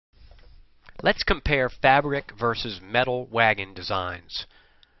Let's compare fabric versus metal wagon designs.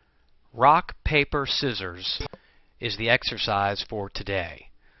 Rock, paper, scissors is the exercise for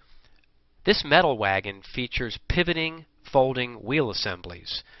today. This metal wagon features pivoting, folding wheel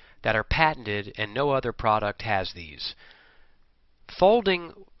assemblies that are patented, and no other product has these.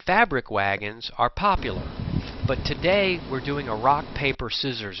 Folding fabric wagons are popular, but today we're doing a rock, paper,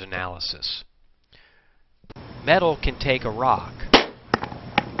 scissors analysis. Metal can take a rock.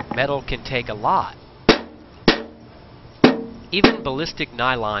 Metal can take a lot. Even ballistic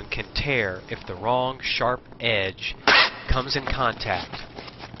nylon can tear if the wrong sharp edge comes in contact.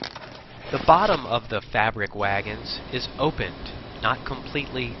 The bottom of the fabric wagons is opened, not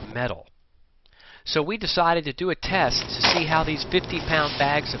completely metal. So we decided to do a test to see how these 50-pound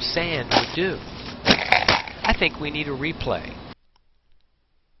bags of sand would do. I think we need a replay.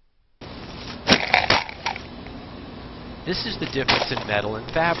 This is the difference in metal and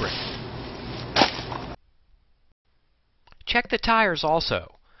fabric. Check the tires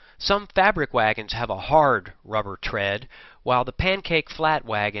also. Some fabric wagons have a hard rubber tread, while the pancake flat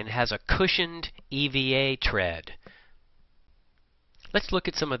wagon has a cushioned EVA tread. Let's look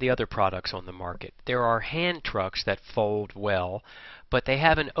at some of the other products on the market. There are hand trucks that fold well, but they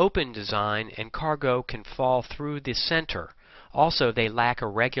have an open design and cargo can fall through the center. Also, they lack a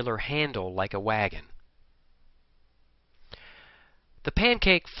regular handle like a wagon. The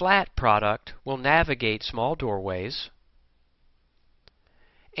pancake flat product will navigate small doorways.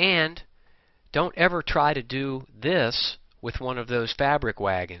 And don't ever try to do this with one of those fabric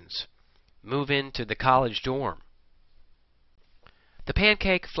wagons. Move into the college dorm. The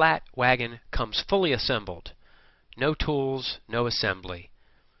pancake flat wagon comes fully assembled. No tools, no assembly.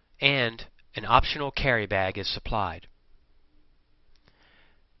 And an optional carry bag is supplied.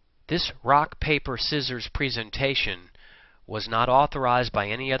 This rock, paper, scissors presentation was not authorized by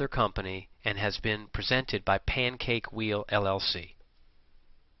any other company and has been presented by Pancake Wheel LLC.